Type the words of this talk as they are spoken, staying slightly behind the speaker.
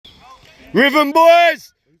Rhythm,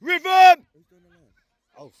 boys! Rhythm!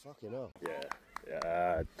 Oh, fucking hell.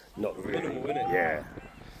 Yeah, not really. Yeah,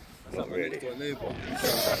 not really. Ooh,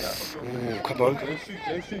 come on.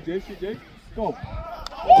 Shoot, Jay. Go.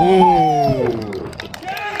 Ooh.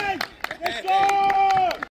 Let's go!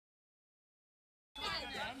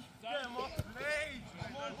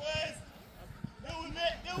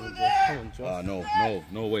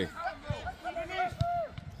 No way.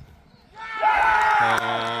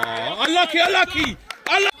 Unlucky!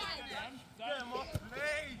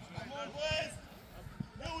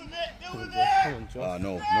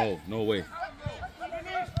 No way.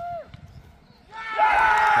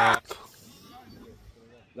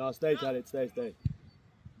 No, stay, Khaled, stay.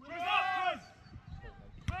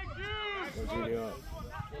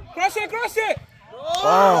 Cross it!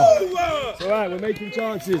 Oh! It's alright, we're making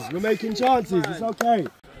chances, it's okay.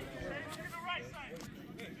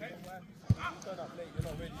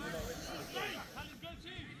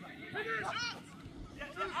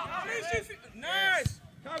 Nice!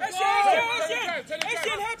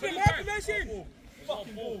 That's it!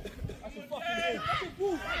 Fucking ball. That's a fucking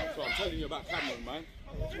ball. So I'm telling you about Cameron, man.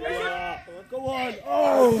 Go on!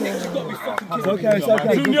 Oh! You've got to be fucking It's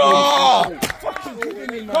okay. Junior!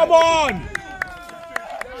 Come on!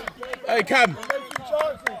 Hey, Cam!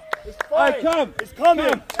 Hey, Cam! It's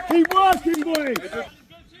coming! Keep working, boys!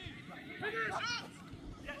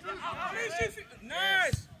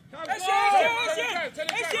 Nice!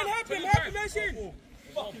 That's it!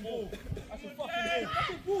 Fucking ball. That's a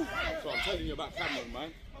fucking ball. So I'm telling you about Cameron, man.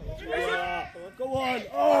 Go on!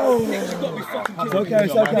 Oh! You've got to be fucking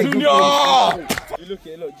It's okay. Junior! You look at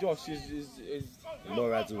it, look, Josh is...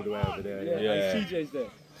 Norad's all the way over there. Yeah. CJ's there.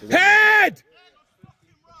 Head!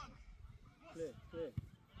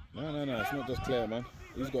 No, it's not just clear, man.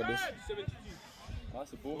 He's got this.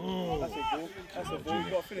 That's a ball. That's a ball. You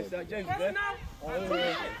got to finish that. James is there.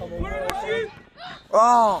 Come on.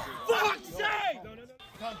 Oh! Fuck's sake!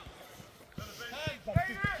 Come.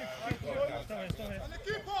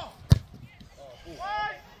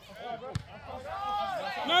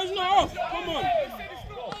 No, it's not off. Come on.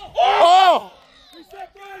 Oh!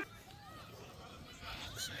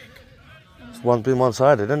 It's been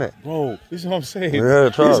one-sided, isn't it? Bro, this is what I'm saying. Yeah,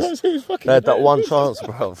 trust. They had that one chance,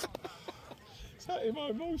 bro. It's out in my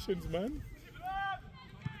emotions, man.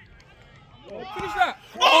 Finish that.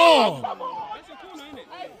 Oh! That's a corner, isn't it?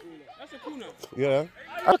 That's a corner. Yeah.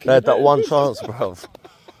 They had that one chance, bro.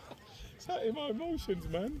 It's out in my emotions,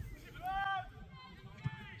 man.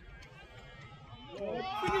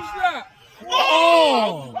 Finish that.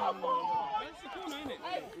 Oh! That's a corner, isn't it?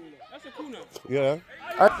 That's a corner. Yeah.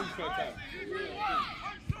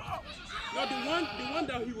 No, the one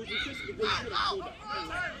that he was interested in, he should have scored that.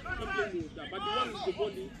 Complaining with that. But the one with the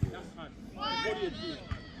body, that's hard. The body is good.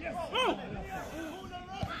 Oh!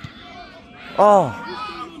 Oh!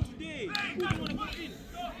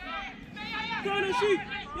 Go on and shoot!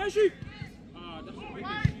 Yeah, shoot! Ah, that's a big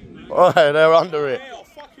shoot, man. Oh, they're under it.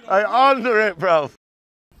 They're under it, bro.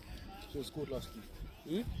 So scored last week.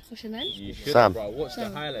 What's your name? You should, Sam. Bro. Watch the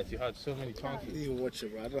highlights. You had so many chances. I didn't even watch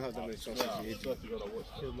it, bro. I don't have that many chances.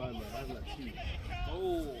 Kill man. I have like 2.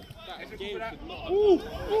 Oh, that game should not. Ooh,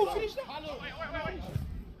 finish that.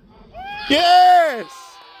 Yes!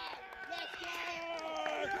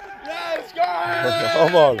 Let's go!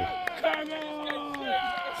 Come on. Come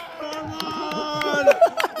on!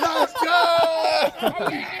 Let's go!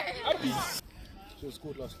 So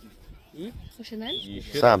scored last week. What's your name? You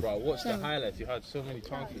should, Sam. Bro. Watch the highlights. You had so many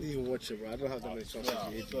chances. I didn't even watch it, bro. I don't have that many chances.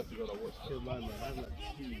 Kill man. I have like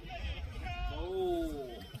 2. Oh,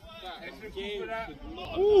 that game should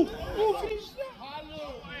not. Finish that.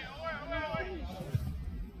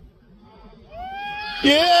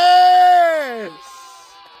 Yes!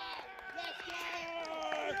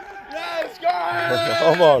 Let's go!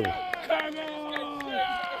 Come on. Come on!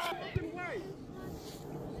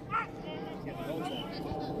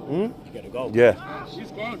 You get a goal. Yeah.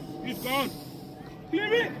 He's gone.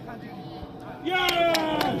 Clear it! Yeah!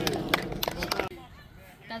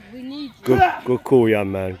 That we need. Good call,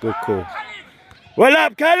 young man. Good call. Well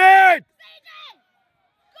up, Khaled!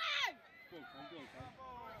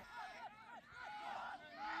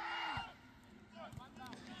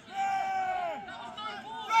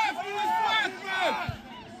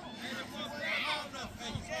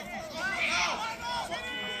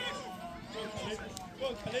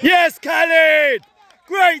 Yes, Khaled!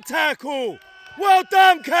 Great tackle! Well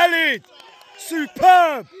done, Khaled!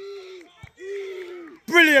 Superb!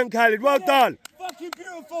 Brilliant, Khaled. Well done. Fucking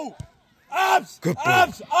beautiful! Abs! Good ball.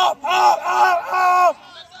 Abs! Up!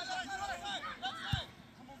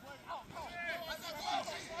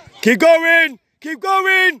 Keep going! Keep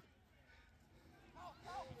going!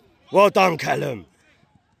 Well done, Callum.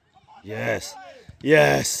 Yes.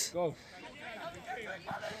 Yes. Go.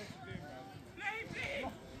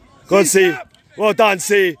 Go on, C. Well done,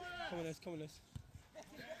 C. Come on, come on,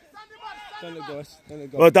 Don't let go, don't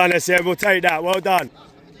let go. Well done, SCN. We'll take that. Well done.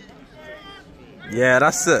 Yeah,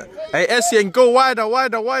 that's it. Hey, SCN, go wider,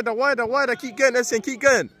 wider, wider, wider, wider. Keep going, SCN, keep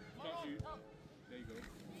going.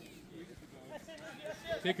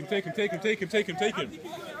 Take him, take him, take him, take him, take him, take him.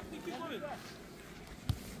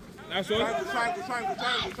 Nice one.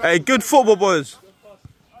 Hey, good football, boys.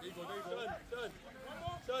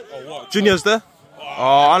 Oh, what? Junior's there.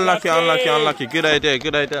 Oh, unlucky, unlucky, unlucky. Good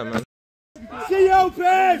idea, man. See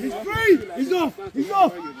open! He's free! He's off! He's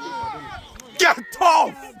off! Get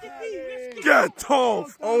off! Get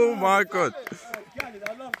off! Oh my God.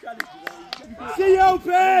 See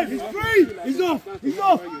open! He's free! He's off! He's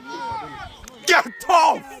off! Get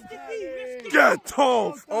off! Get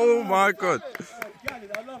off! Oh my God.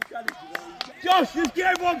 Josh, let's get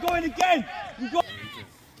everyone going again!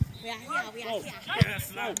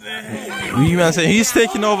 You man saying he's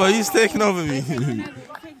taking over me.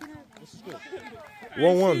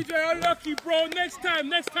 1-1. CJ, unlucky, bro. Next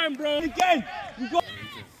time, bro. Again!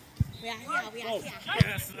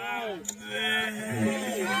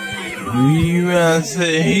 You man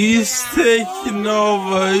saying he's taking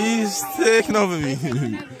over me.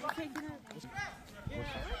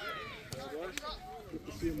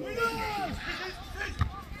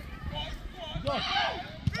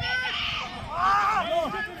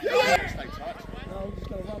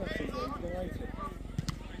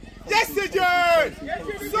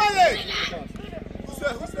 Solid!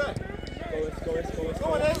 Who's there? Go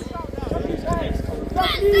on, Ed.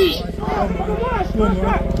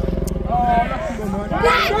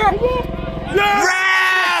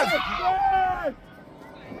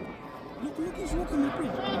 Look, he's walking the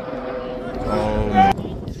bridge.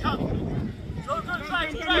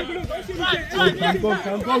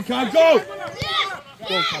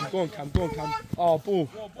 Go on, Cam. Oh, ball.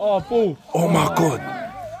 Oh my God.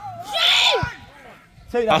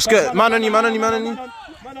 That's good. Man on you.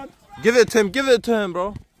 Give it to him,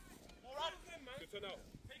 bro.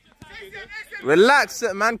 Relax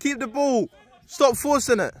it, man. Keep the ball. Stop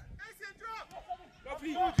forcing it.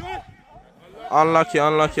 Unlucky.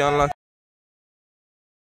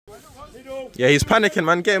 Yeah, he's panicking,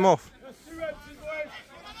 man. Get him off.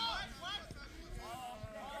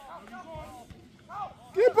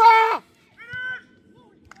 Keeper!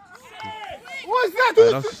 What's that?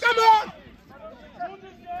 Come on!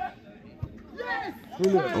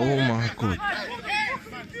 Oh my God.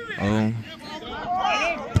 Oh.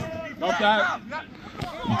 Not that.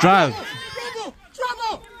 Drive.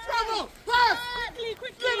 Trouble! Pass!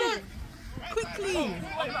 Quickly.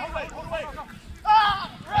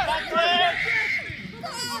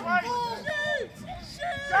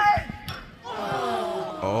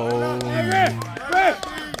 Oh.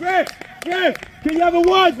 Griff! Can you have a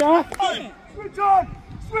word, man? Switch on!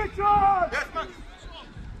 Yes, man.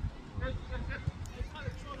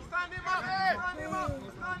 Stand him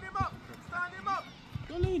up!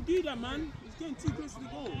 Don't let him do that, man. He's getting too close to the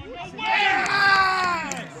goal.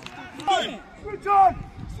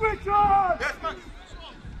 Switch on! Yes, man.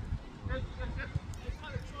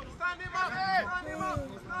 Stand him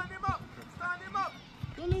up!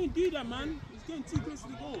 Don't let him do that, man. He's getting too close to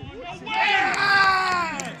the goal.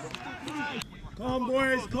 Come,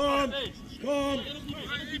 boys, come!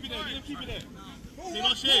 Keep it there. Stay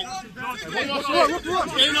not shake.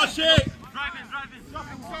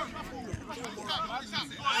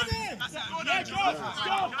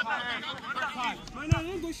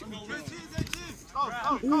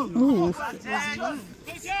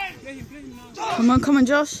 Come on,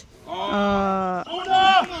 Josh.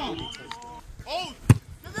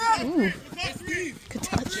 Good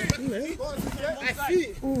touch.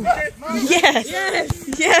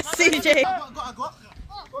 Yes, CJ.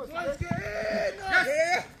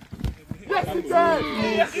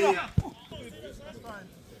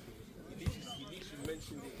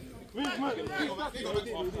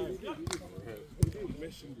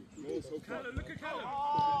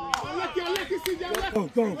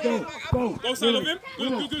 Go! Go, Sullivan.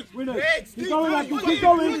 Good. Keep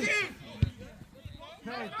going!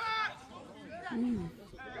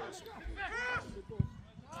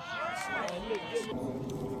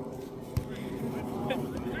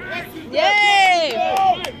 Yay!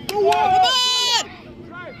 Go on!